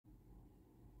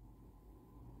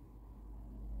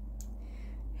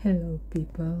Hello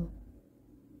people.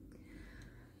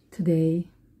 Today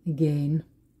again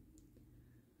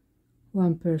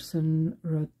one person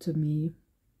wrote to me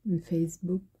on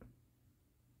Facebook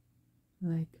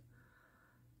like,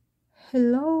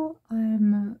 hello,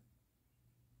 I'm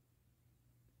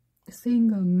a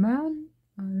single man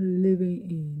living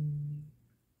in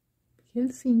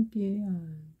Helsinki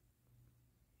and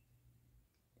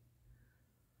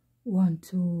want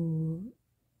to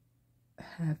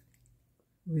have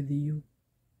with you.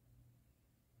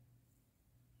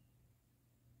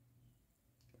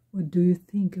 What do you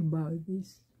think about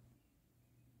this?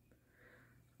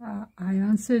 I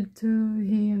answered to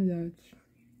him that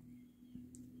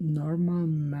normal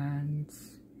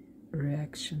man's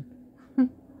reaction.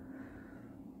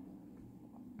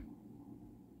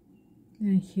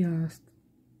 And he asked,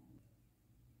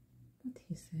 what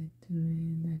he said to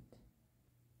me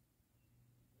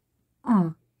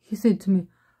that, he said to me,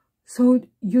 so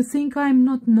you think I'm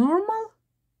not normal?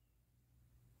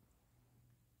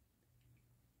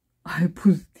 I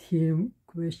put him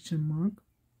question mark.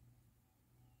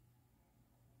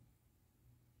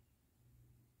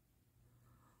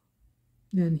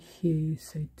 Then he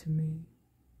said to me,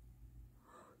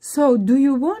 so do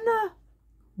you wanna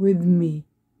with me?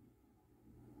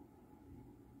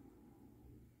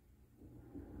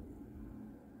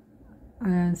 I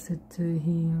answered to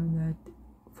him that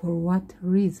for what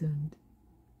reason?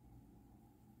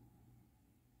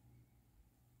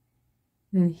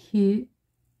 Then he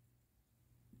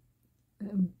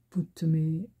put to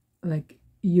me, like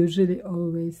usually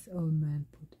always all men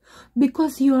put,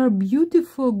 because you are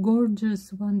beautiful,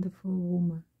 gorgeous, wonderful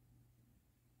woman.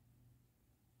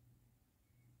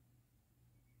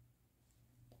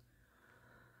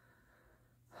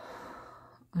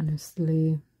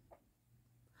 Honestly,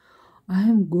 I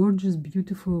am gorgeous,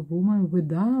 beautiful woman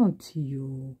without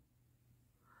you.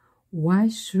 Why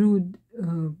should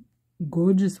a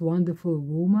gorgeous, wonderful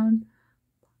woman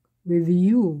with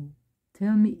you?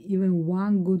 Tell me even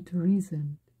one good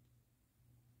reason.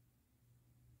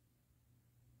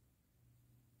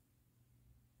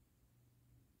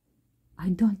 I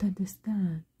don't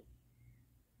understand.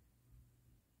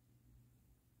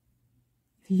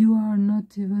 You are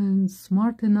not even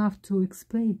smart enough to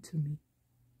explain to me.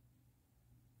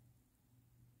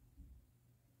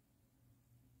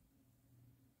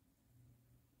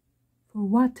 For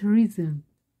what reason?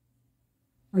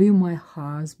 Are you my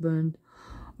husband?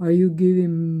 Are you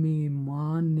giving me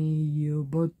money? You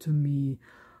bought to me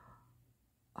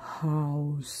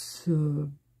house,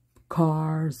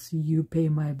 cars, you pay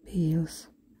my bills.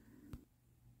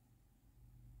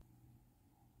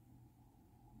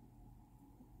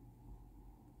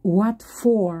 What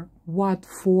for? What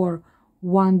for?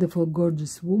 Wonderful,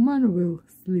 gorgeous woman will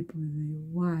sleep with you.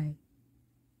 Why?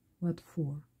 What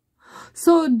for?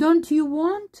 So don't you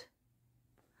want?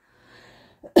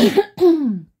 He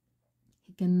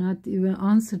cannot even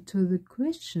answer to the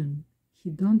question. He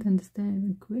don't understand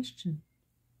the question.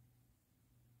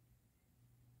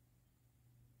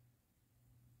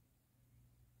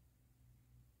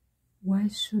 Why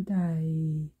should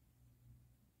I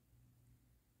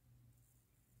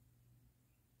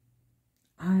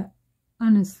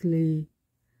honestly,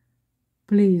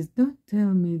 please don't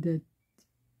tell me that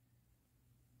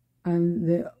I'm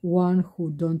the one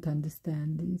who don't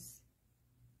understand this.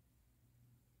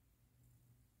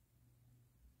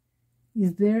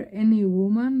 Is there any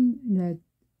woman that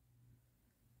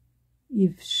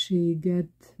if she get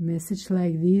message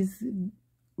like this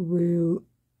will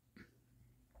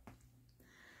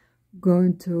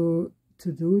going to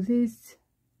do this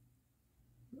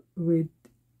with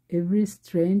every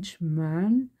strange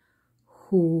man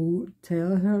who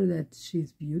tell her that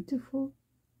she's beautiful?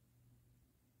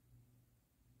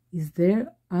 Is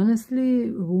there honestly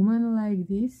a woman like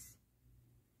this?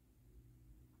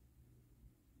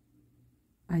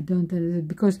 I don't understand,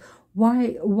 because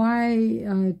why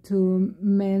to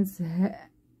men's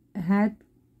head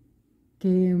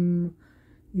came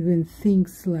even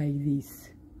things like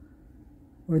this,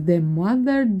 or their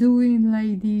mother doing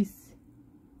like this?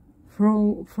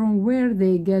 From where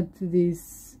they get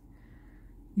this?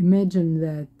 Imagine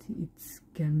that it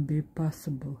can be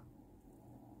possible.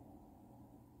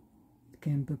 It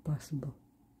can be possible.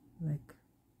 Like,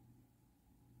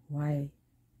 why?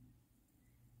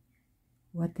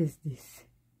 What is this?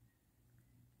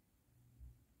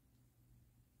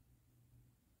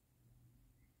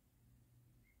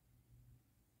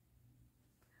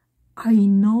 I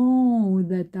know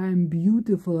that I'm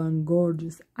beautiful and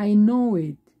gorgeous. I know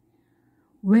it.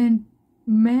 When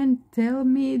men tell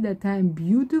me that I'm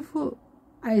beautiful,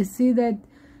 I see that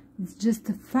It's just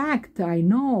a fact, I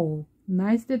know.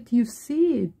 Nice that you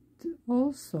see it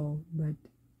also, but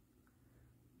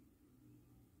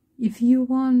if you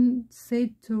want to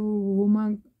say to a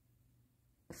woman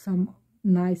some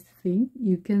nice thing,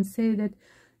 you can say that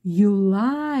you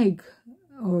like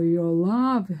or you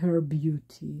love her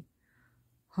beauty,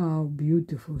 how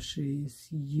beautiful she is.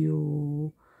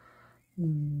 You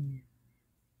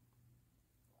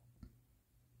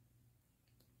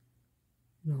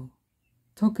no,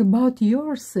 talk about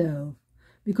yourself,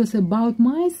 because about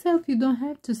myself you don't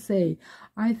have to say.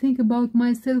 I think about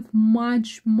myself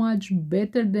much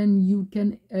better than you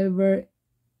can ever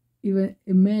even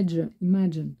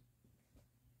imagine.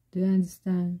 Do you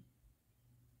understand?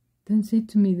 Don't say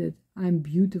to me that I'm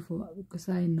beautiful, because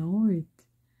I know it.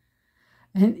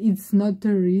 And it's not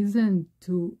a reason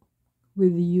to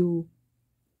with you.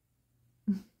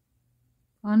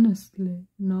 Honestly,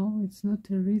 no, it's not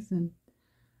a reason.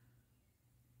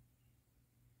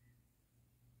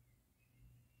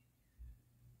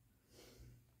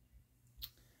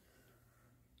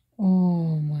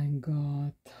 Oh my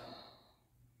God.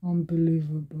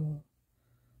 Unbelievable.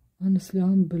 Honestly,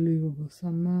 unbelievable.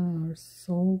 Some men are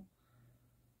so,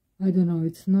 I don't know,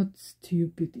 it's not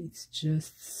stupid, it's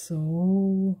just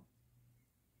so,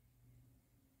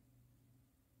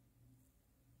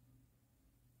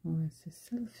 oh, it's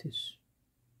selfish.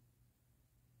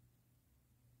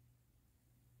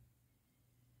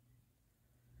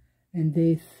 And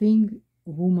they think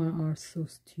women are so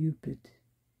stupid.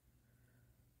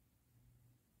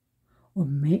 Or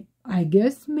I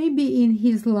guess maybe in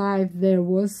his life there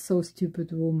was so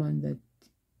stupid woman that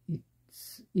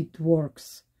it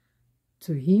works.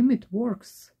 To him it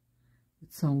works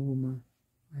with some woman,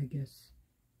 I guess.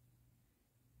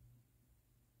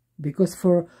 Because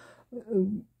for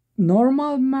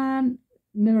normal man,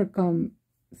 never come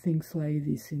things like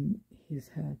this in his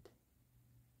head,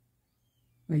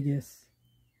 I guess.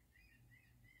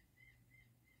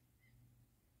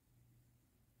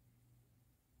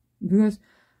 Because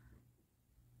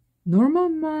normal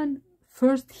man,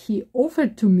 first he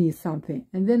offered to me something,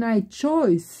 and then I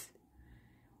choose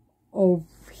of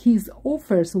his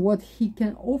offers what he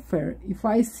can offer. If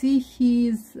I see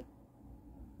his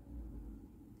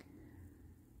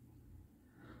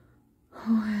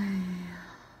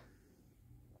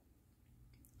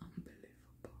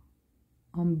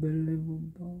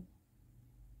unbelievable.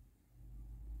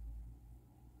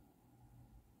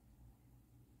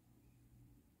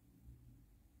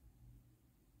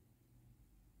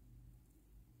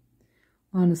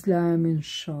 Honestly, I am in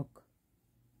shock.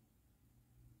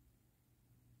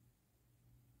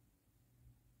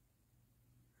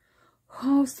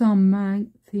 How some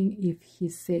man think if he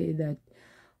say that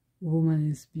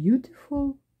woman is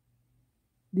beautiful,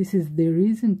 this is the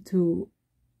reason to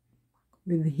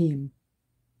with him.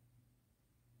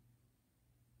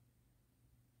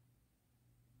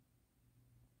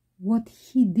 What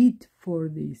he did for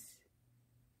this,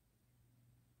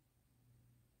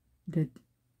 that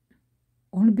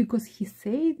only because he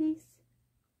say this?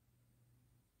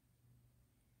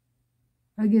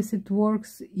 I guess it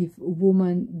works if a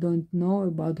woman don't know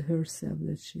about herself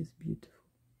that she's beautiful.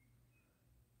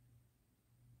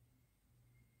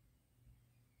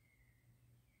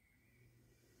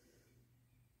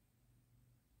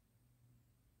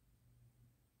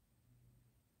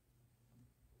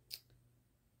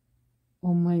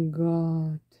 Oh my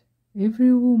God,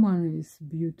 every woman is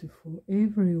beautiful,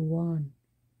 everyone.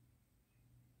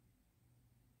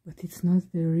 But it's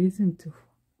not the reason to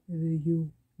with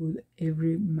you, with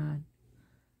every man.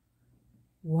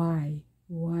 Why?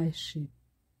 Why should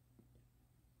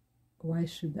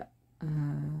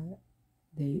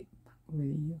they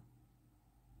with you?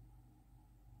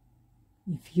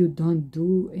 If you don't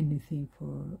do anything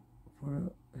for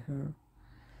her.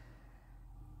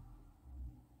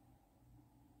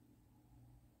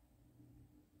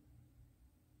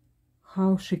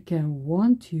 How she can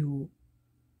want you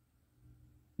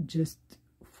just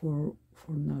for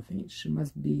nothing? She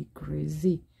must be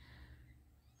crazy,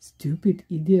 stupid,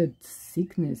 idiot,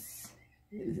 sick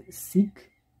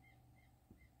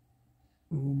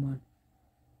woman.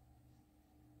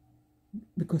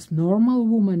 Because normal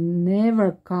woman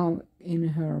never come in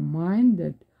her mind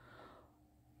that,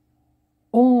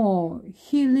 oh,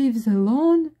 he lives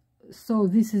alone, so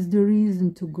this is the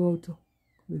reason to go to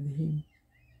with him.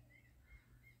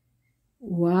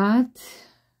 What?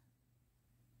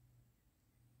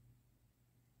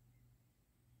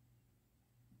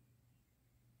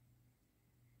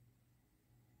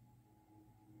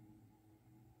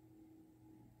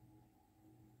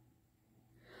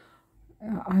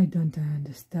 I don't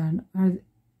understand.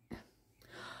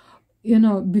 You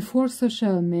know, before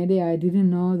social media, I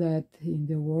didn't know that in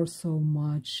the world so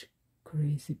much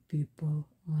crazy people.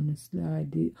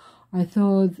 Honestly, I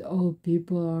thought all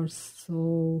people are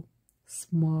so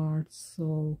smart,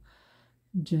 so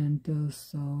gentle,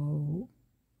 so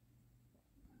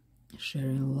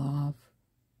sharing love.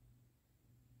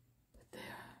 But there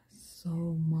are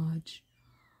so much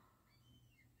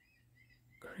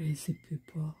crazy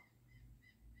people.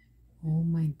 Oh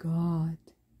my God.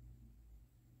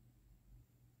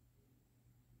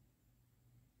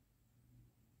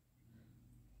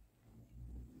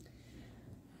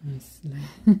 Honestly.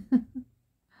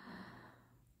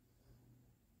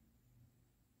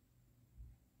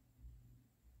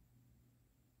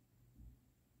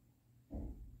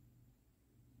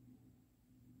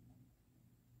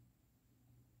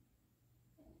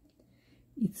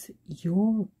 It's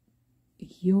your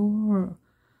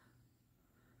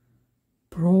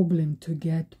problem to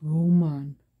get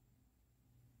woman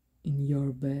in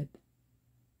your bed.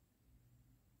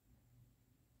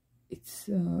 It's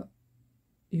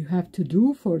you have to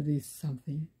do for this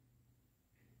something.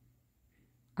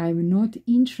 I'm not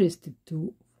interested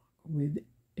to with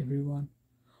everyone.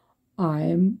 I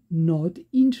am not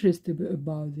interested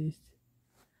about this.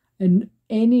 And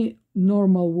any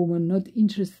normal woman not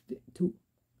interested to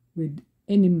with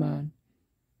any man.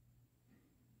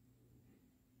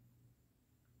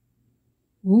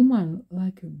 Woman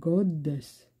like a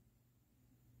goddess.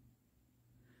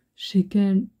 She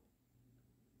can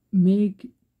make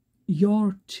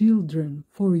your children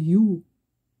for you.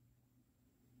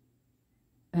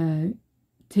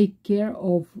 Take care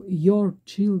of your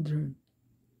children.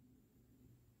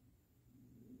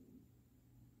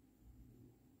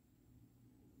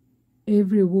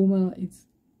 Every woman is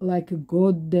like a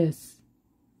goddess.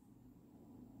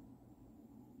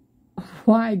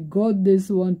 Why goddess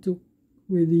want to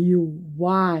with you?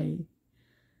 Why?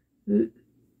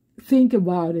 Think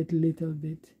about it a little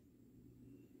bit.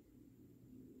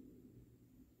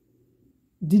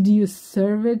 Did you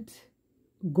serve it,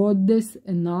 goddess,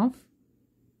 enough?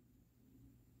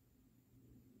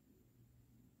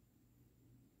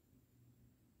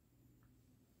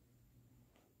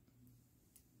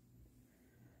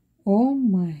 Oh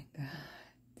my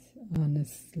God,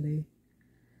 honestly.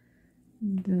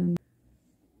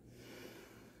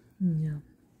 Yeah.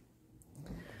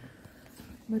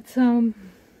 But some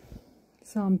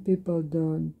people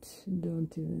don't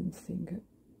even think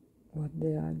what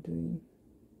they are doing,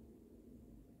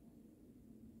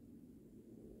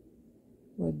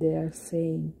 what they are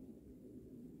saying.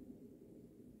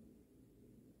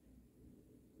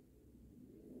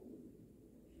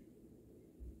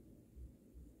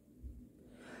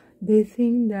 They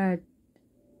think that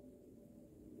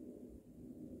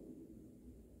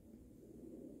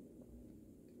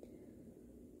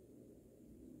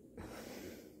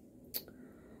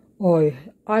oh,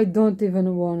 I don't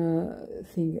even want to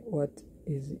think what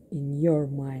is in your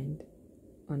mind,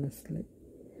 honestly.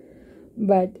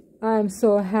 But I'm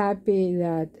so happy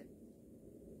that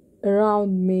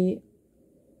around me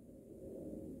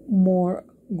more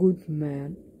good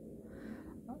men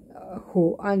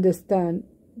who understand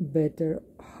better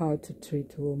how to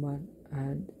treat women,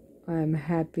 and I'm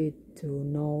happy to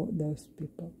know those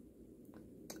people.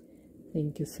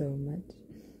 Thank you so much.